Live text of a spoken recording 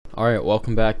Alright,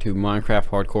 welcome back to Minecraft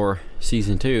Hardcore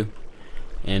Season 2.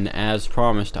 And as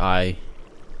promised, I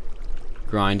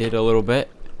grinded a little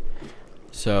bit.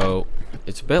 So,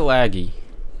 it's a bit laggy.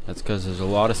 That's because there's a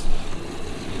lot of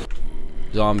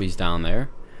zombies down there.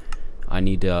 I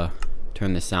need to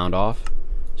turn the sound off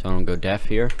so I don't go deaf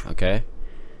here. Okay.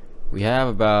 We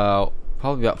have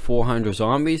probably about 400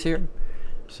 zombies here.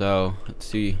 So, let's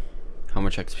see how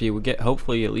much XP we get.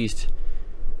 Hopefully at least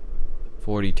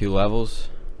 42 levels.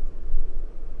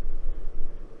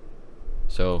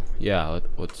 So yeah,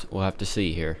 we'll have to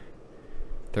see here.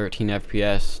 13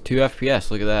 FPS, 2 FPS.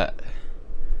 Look at that.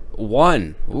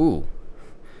 1. Ooh.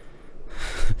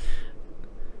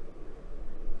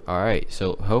 All right.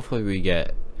 So hopefully we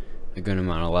get a good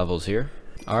amount of levels here.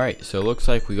 All right. So it looks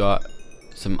like we got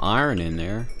some iron in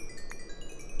there.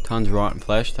 Tons of rotten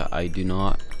flesh that I do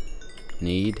not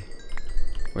need.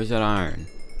 Where's that iron?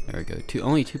 There we go.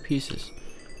 Only 2 pieces.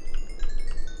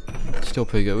 Still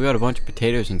pretty good. We got a bunch of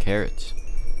potatoes and carrots.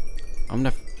 I'm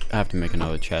gonna have to make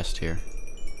another chest here.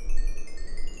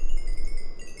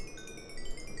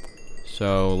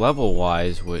 So level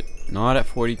wise, we're not at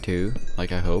 42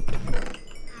 like I hoped.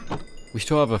 We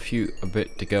still have a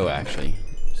bit to go actually.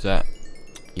 So that,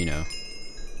 you know,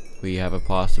 we have a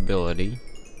possibility.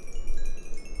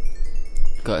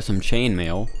 Got some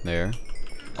chainmail there.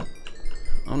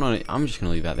 I'm just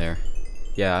gonna leave that there.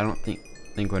 Yeah, I don't think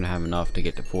we're gonna have enough to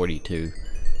get to 42.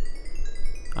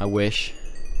 I wish.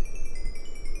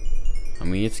 I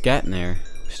mean, it's getting there.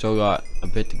 We still got a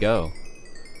bit to go.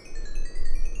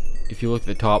 If you look at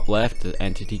the top left, the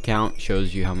entity count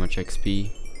shows you how much XP.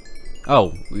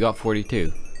 Oh, we got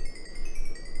 42.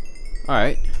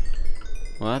 Alright.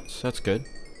 Well, that's good.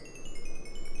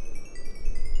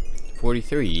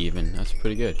 43 even. That's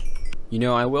pretty good. You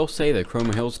know, I will say the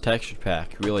Chroma Hills texture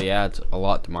pack really adds a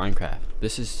lot to Minecraft.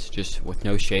 This is just with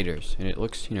no shaders, and it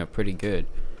looks, you know, pretty good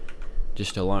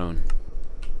just alone.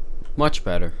 Much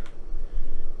better.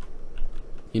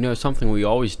 You know, something we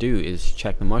always do is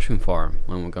check the mushroom farm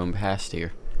when we're going past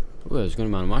here. Ooh, there's a good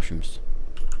amount of mushrooms.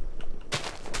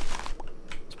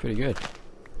 It's pretty good.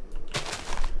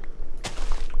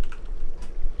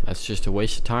 That's just a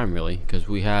waste of time, really, because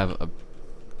we have a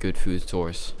good food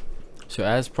source. So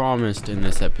as promised in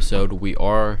this episode, we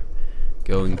are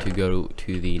going to go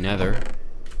to the Nether,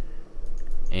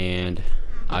 and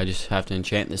I just have to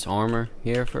enchant this armor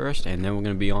here first, and then we're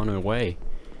going to be on our way.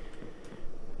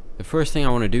 The first thing I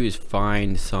want to do is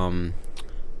find some,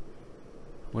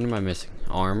 what am I missing?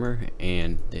 Armor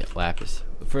and the lapis.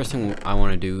 The first thing I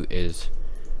want to do is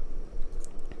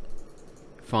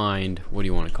find, what do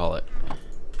you want to call it?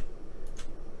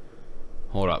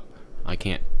 Hold up, I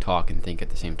can't talk and think at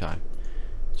the same time.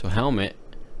 So helmet,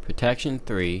 protection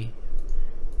 3.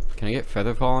 Can I get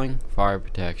feather falling? Fire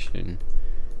protection.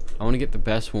 I want to get the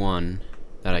best one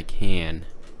that I can.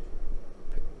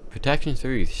 Protection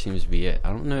 3 seems to be it. I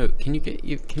don't know. Can you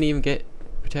even get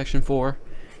protection 4?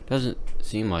 Doesn't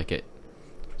seem like it.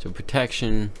 So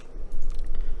protection.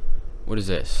 What is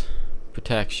this?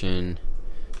 Protection.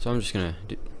 So I'm just gonna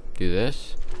do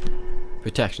this.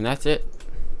 Protection. That's it.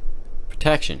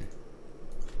 Protection.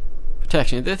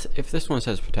 Protection. If this one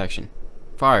says protection,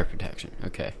 fire protection.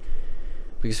 Okay.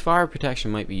 Because fire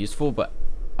protection might be useful, but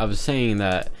I was saying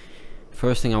that the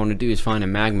first thing I want to do is find a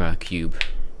magma cube.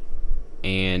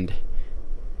 And,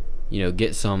 you know,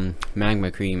 get some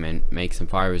magma cream and make some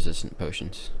fire resistant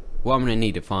potions. Well, I'm gonna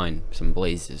need to find some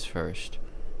blazes first.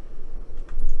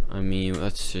 I mean,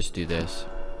 let's just do this.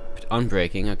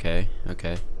 Unbreaking, okay.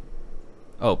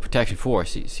 Oh, protection 4.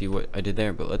 See what I did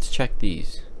there? But let's check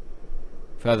these.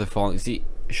 Feather falling. See,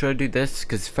 should I do this?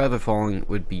 Because feather falling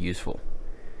would be useful.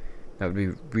 That would be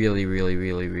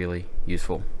really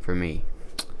useful for me.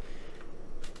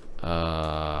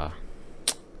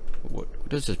 What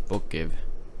does this book give?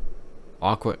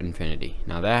 Aqua Infinity.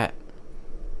 Now that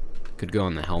could go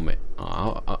on the helmet.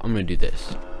 I'm gonna do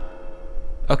this.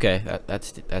 Okay,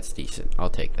 that's decent. I'll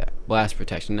take that. Blast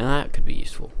protection. Now that could be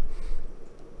useful.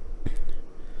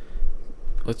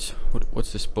 What's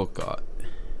this book got?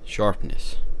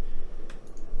 Sharpness.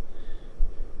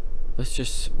 Let's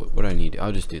just what I need.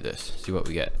 I'll just do this. See what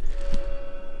we get.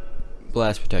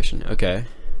 Blast protection. Okay.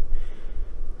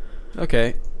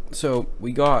 Okay. So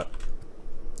we got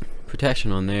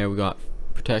protection on there. We got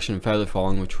protection and feather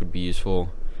falling, which would be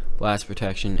useful. Blast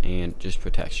protection and just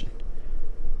protection.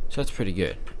 So that's pretty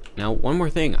good. Now one more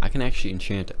thing, I can actually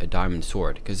enchant a diamond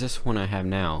sword, because this one I have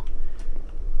now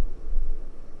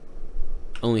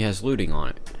only has looting on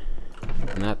it,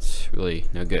 and that's really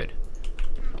no good.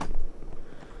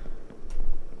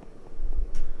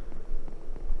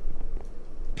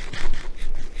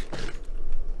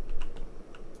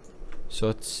 So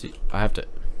let's see. I have to.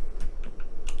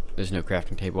 There's no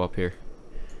crafting table up here.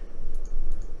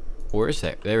 Or is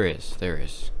there? There is. There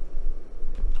is.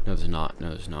 No, there's not. No,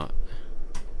 there's not.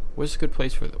 Where's a good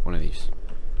place for one of these?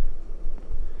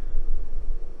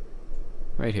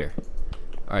 Right here.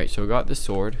 Alright, so we got this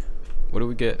sword. What do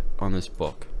we get on this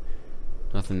book?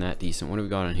 Nothing that decent. What do we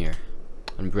got on here?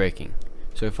 Unbreaking.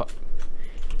 So if I...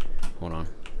 Hold on.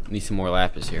 Need some more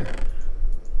lapis here.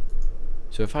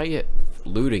 So if I get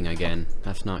looting again,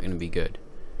 that's not going to be good.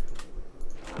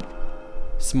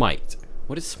 Smite.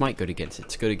 What is smite good against?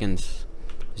 It's good against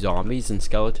zombies and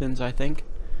skeletons, I think.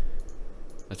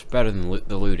 That's better than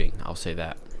the looting, I'll say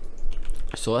that.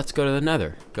 So let's go to the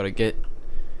Nether. Gotta get...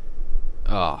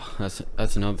 Oh,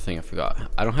 that's another thing I forgot.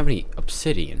 I don't have any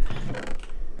obsidian.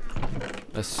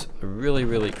 That's a really,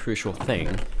 really crucial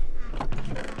thing.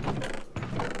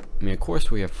 I mean, of course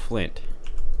we have flint.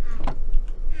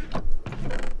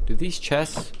 Do these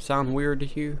chests sound weird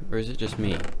to you, or is it just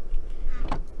me?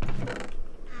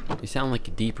 They sound like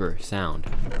a deeper sound.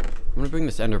 I'm gonna bring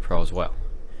this ender pearl as well.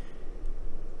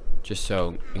 Just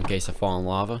so, in case I fall in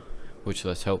lava, which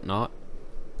let's hope not.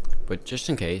 But just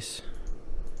in case.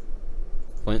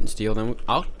 Flint and steel, then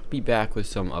I'll be back with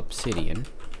some obsidian.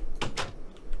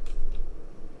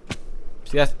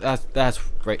 See, that's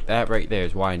right. That right there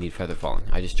is why I need feather falling.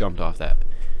 I just jumped off that.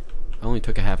 I only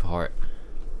took a half a heart,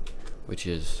 which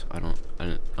is I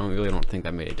really don't think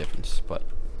that made a difference, but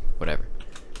whatever.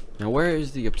 Now where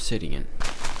is the obsidian?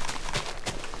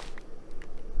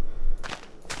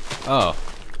 Oh,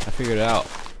 I figured it out.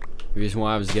 The reason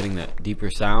why I was getting that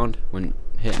deeper sound when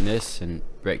hitting this and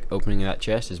opening that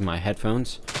chest is my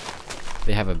headphones.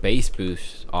 They have a bass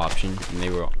boost option, and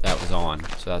that was on,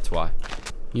 so that's why.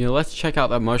 You know, let's check out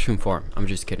that mushroom farm. I'm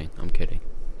just kidding. I'm kidding.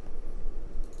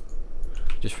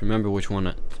 Just remember which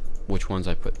ones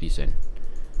I put these in.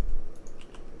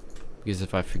 Because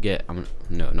if I forget,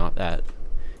 no, not that.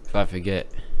 If I forget,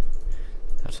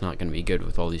 that's not gonna be good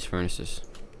with all these furnaces.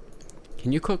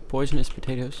 Can you cook poisonous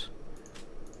potatoes?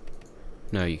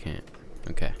 No, you can't.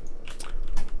 Okay.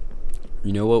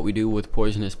 You know what we do with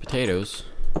poisonous potatoes?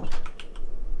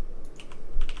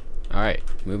 Alright,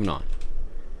 moving on.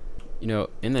 You know,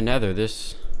 in the Nether,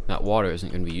 that water isn't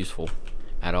going to be useful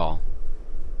at all.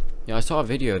 You know, I saw a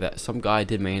video that some guy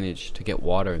did manage to get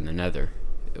water in the Nether.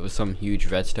 It was some huge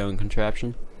redstone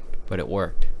contraption, but it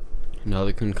worked.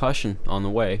 Another concussion on the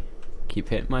way. Keep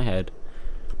hitting my head.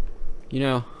 You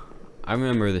know, I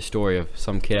remember the story of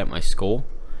some kid at my school.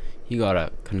 He got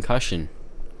a concussion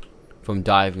from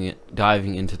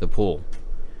diving into the pool,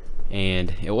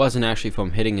 and it wasn't actually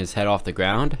from hitting his head off the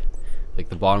ground, like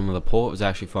the bottom of the pool. It was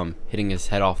actually from hitting his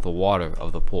head off the water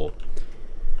of the pool.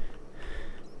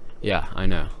 Yeah, I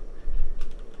know.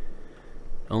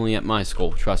 Only at my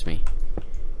school, trust me.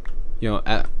 You know,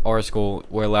 at our school,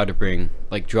 we're allowed to bring,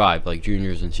 like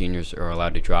juniors and seniors are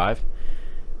allowed to drive.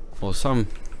 Well,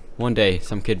 one day,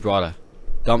 some kid brought a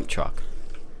dump truck.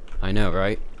 I know,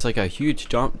 right? It's like a huge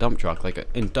dump truck, like an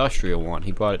industrial one.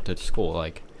 He brought it to school,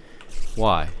 like,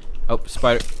 why? Oh,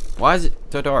 spider. Why is it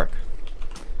so dark?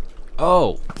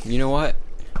 Oh, you know what?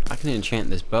 I can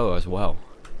enchant this bow as well.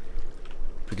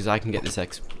 Because I can get this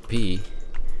XP.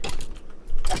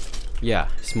 Yeah,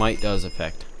 smite does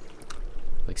affect,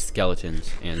 like, skeletons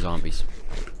and zombies.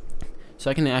 So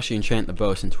I can actually enchant the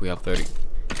bow since we have 30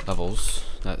 levels.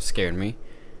 That scared me.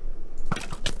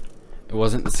 It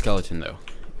wasn't the skeleton, though.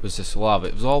 It was just lava.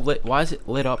 It was all lit. Why is it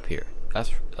lit up here?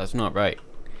 That's not right.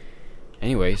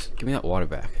 Anyways, give me that water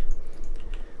back.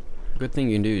 A good thing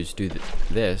you can do is do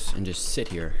this and just sit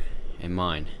here and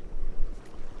mine.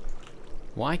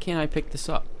 Why can't I pick this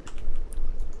up?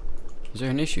 Is there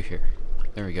an issue here?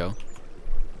 There we go.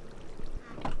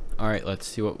 Alright, let's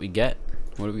see what we get.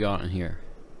 What do we got in here?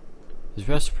 There's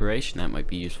respiration. That might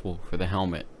be useful for the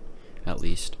helmet, at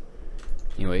least.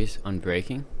 Anyways,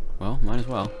 unbreaking. Well, might as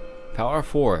well. Power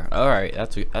 4. Alright,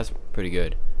 that's pretty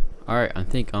good. Alright, I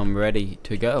think I'm ready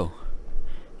to go.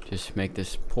 Just make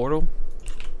this portal.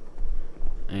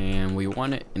 And we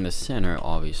want it in the center,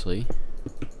 obviously.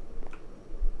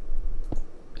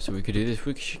 So we could do this.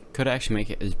 We could actually make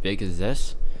it as big as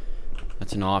this.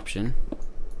 That's an option.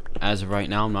 As of right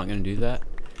now, I'm not going to do that.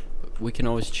 But we can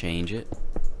always change it.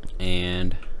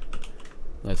 And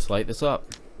let's light this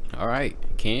up. Alright,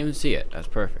 can't even see it. That's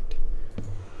perfect.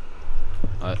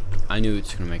 I knew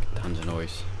it's going to make tons of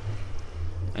noise.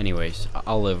 Anyways,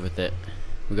 I'll live with it.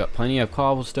 We got plenty of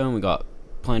cobblestone. We got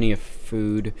plenty of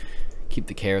food. Keep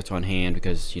the carrots on hand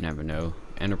because you never know.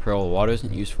 Ender pearl water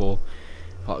isn't useful.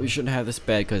 Probably shouldn't have this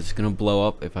bed because it's going to blow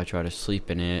up if I try to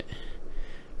sleep in it.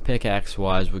 Pickaxe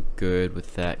wise, we're good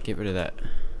with that. Get rid of that.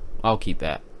 I'll keep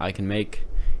that. I can make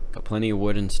Got plenty of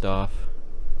wood and stuff.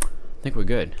 I think we're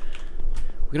good.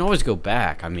 We can always go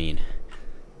back, I mean.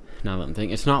 Now that I'm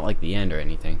thinking, it's not like the end or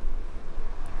anything.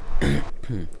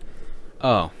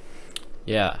 Oh,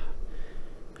 yeah.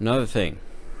 Another thing.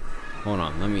 Hold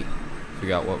on, let me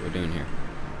figure out what we're doing here.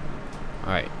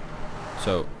 Alright,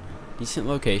 so, decent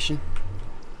location.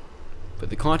 But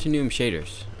the Continuum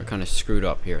shaders are kind of screwed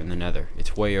up here in the Nether.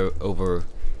 It's way over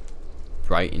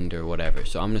brightened or whatever.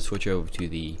 So I'm going to switch over to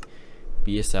the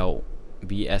BSL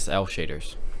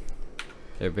shaders.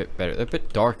 They're a bit better. They're a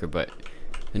bit darker, but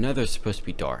the Nether is supposed to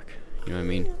be dark. You know what I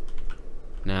mean?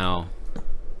 Now,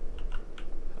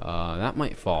 that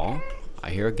might fall. I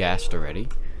hear a ghast already.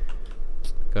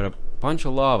 Got a bunch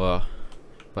of lava,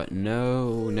 but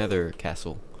no Nether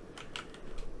castle.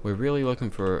 We're really looking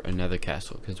for a Nether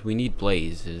castle because we need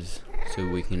blazes so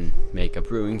we can make a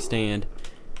brewing stand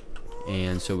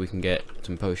and so we can get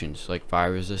some potions, like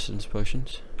fire resistance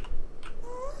potions.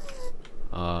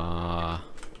 I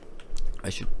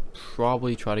should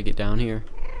probably try to get down here.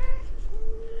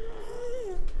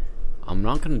 I'm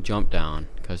not gonna jump down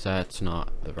because that's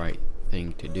not the right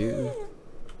thing to do.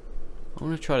 I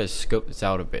want to try to scope this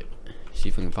out a bit, see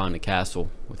if we can find a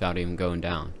castle without even going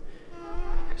down.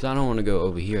 Because I don't want to go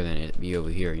over here, then it'd be over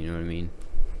here, you know what I mean?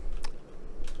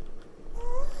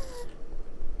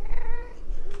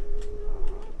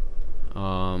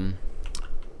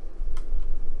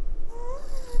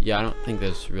 Yeah, I don't think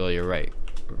there's really a right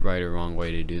or wrong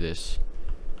way to do this.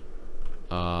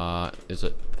 There's a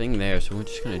thing there, so we're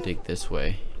just gonna dig this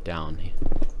way down.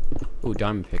 Ooh,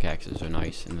 diamond pickaxes are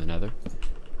nice in the Nether.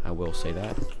 I will say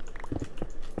that.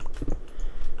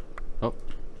 Oh.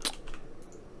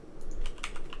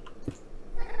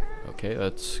 Okay,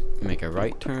 let's make a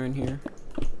right turn here.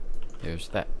 There's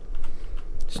that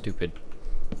stupid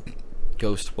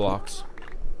ghost blocks.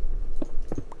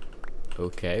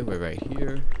 Okay, we're right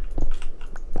here.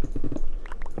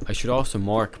 I should also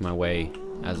mark my way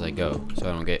as I go so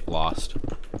I don't get lost.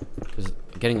 Because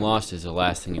getting lost is the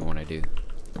last thing you want to do.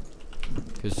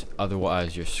 Because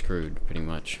otherwise you're screwed pretty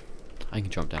much. I can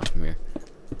jump down from here.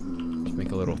 Just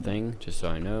make a little thing just so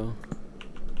I know.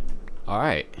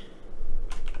 Alright.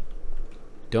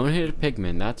 Don't hit a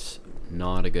pigman, that's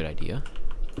not a good idea.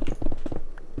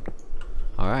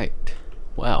 Alright.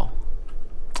 Well.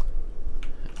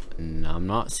 I'm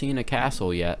not seeing a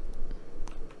castle yet.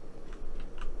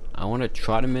 I want to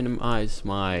try to minimize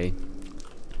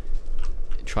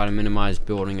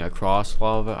building across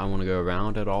lava. I want to go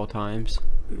around at all times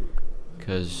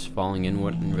because falling in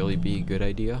wouldn't really be a good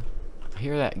idea. I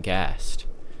hear that ghast.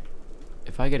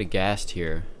 If I get a ghast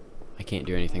here, I can't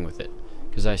do anything with it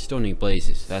because I still need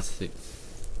blazes. That's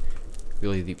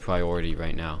really the priority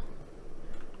right now.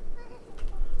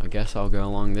 I guess I'll go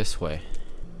along this way.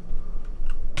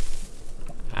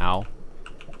 Ow.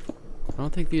 I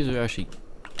don't think these are actually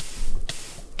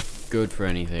good for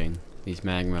anything, these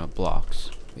magma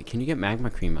blocks. Wait, can you get magma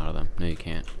cream out of them? No, you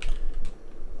can't.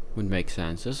 Wouldn't make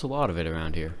sense. There's a lot of it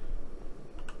around here.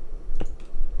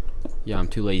 Yeah, I'm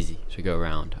too lazy to go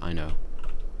around, I know.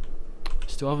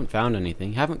 Still haven't found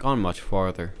anything. Haven't gone much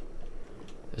farther.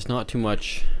 There's not too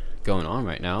much going on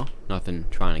right now. Nothing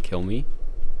trying to kill me.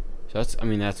 So that's, I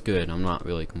mean, that's good. I'm not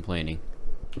really complaining.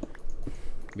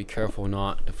 Be careful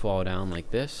not to fall down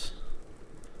like this.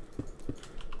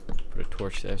 Put a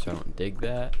torch there so I don't dig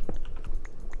that.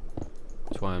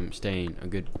 That's why I'm staying a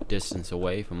good distance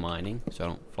away from mining so I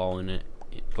don't fall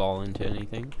into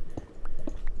anything.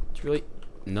 It's really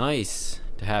nice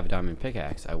to have a diamond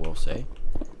pickaxe, I will say.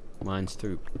 Mine's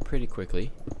through pretty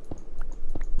quickly.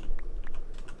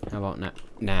 How about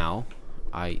now?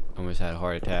 I almost had a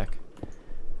heart attack.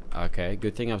 Okay,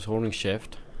 good thing I was holding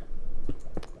shift.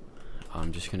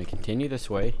 I'm just gonna continue this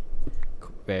way,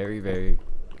 very, very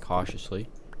cautiously.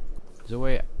 There's a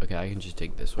way. Okay, I can just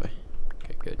dig this way.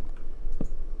 Okay, good.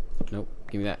 Nope,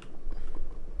 give me that.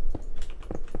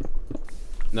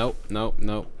 Nope, nope,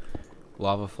 nope.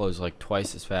 Lava flows like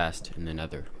twice as fast in the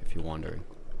Nether, if you're wondering.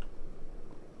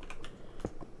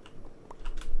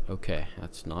 Okay,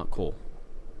 that's not cool.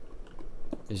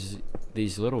 There's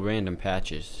these little random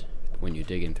patches when you're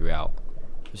digging throughout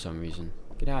for some reason.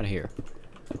 Get out of here.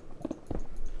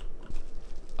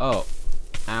 Oh,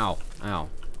 ow, ow.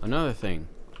 Another thing.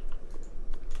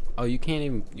 Oh, you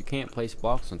can't place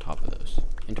blocks on top of those.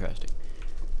 Interesting.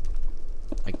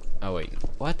 Like, oh wait,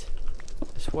 what?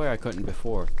 I swear I couldn't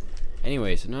before.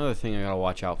 Anyways, another thing I gotta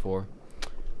watch out for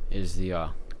is the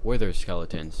wither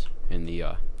skeletons in the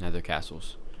Nether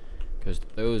castles, because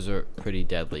those are pretty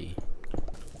deadly.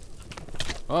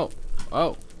 Oh,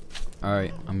 oh. All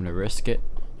right, I'm gonna risk it,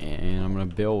 and I'm gonna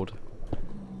build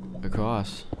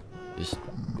across. Just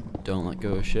Don't let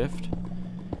go of shift.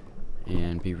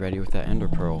 And be ready with that ender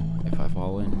pearl if I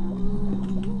fall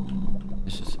in.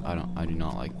 This is, I do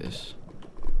not like this.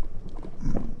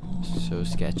 This is so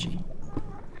sketchy.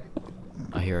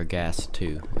 I hear a gas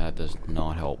too. That does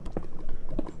not help.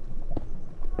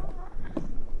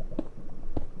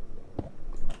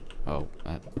 Oh,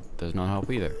 that does not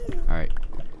help either. Alright.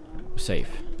 Safe.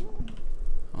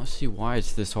 Let's see why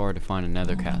it's this hard to find a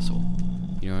nether castle.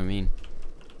 You know what I mean?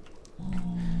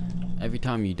 Every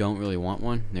time you don't really want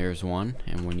one, there's one,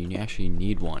 and when you actually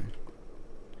need one,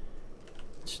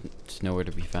 it's nowhere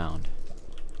to be found.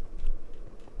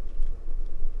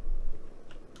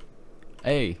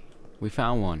 Hey, we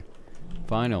found one.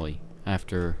 Finally,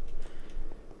 after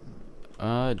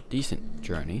a decent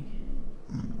journey.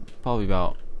 Probably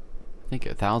about, I think,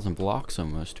 1,000 blocks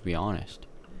almost, to be honest.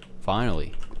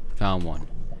 Finally, found one.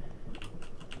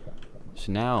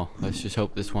 So now, let's just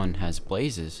hope this one has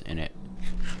blazes in it.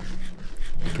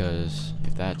 Because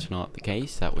if that's not the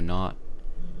case, that would not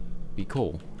be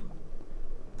cool.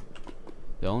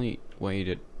 The only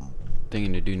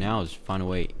thing to do now is find a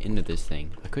way into this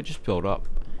thing. I could just build up.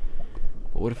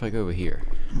 But what if I go over here?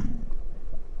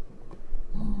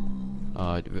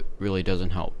 It really doesn't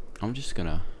help. I'm just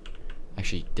gonna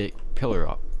actually dig pillar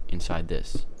up inside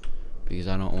this. Because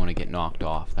I don't want to get knocked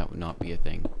off. That would not be a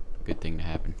good thing to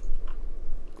happen.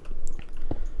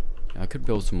 I could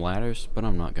build some ladders, but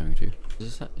I'm not going to.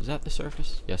 Is that the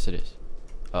surface? Yes, it is.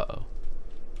 Uh-oh.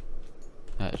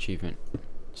 That achievement.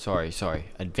 Sorry.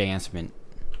 Advancement.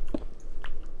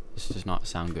 This does not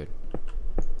sound good.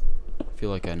 I feel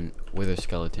like a wither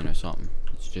skeleton or something.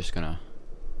 It's just gonna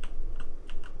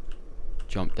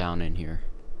jump down in here.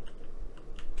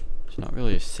 It's not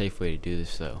really a safe way to do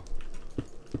this, though.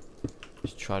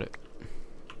 Just try to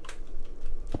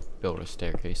build a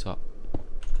staircase up.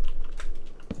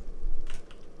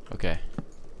 Okay.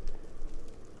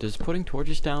 Does putting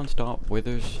torches down stop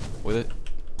withers?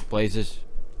 Blazes.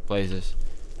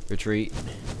 Retreat.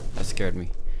 That scared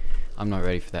me. I'm not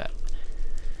ready for that.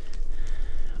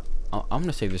 I'm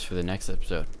gonna save this for the next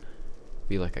episode.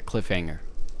 Be like a cliffhanger.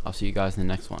 I'll see you guys in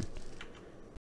the next one.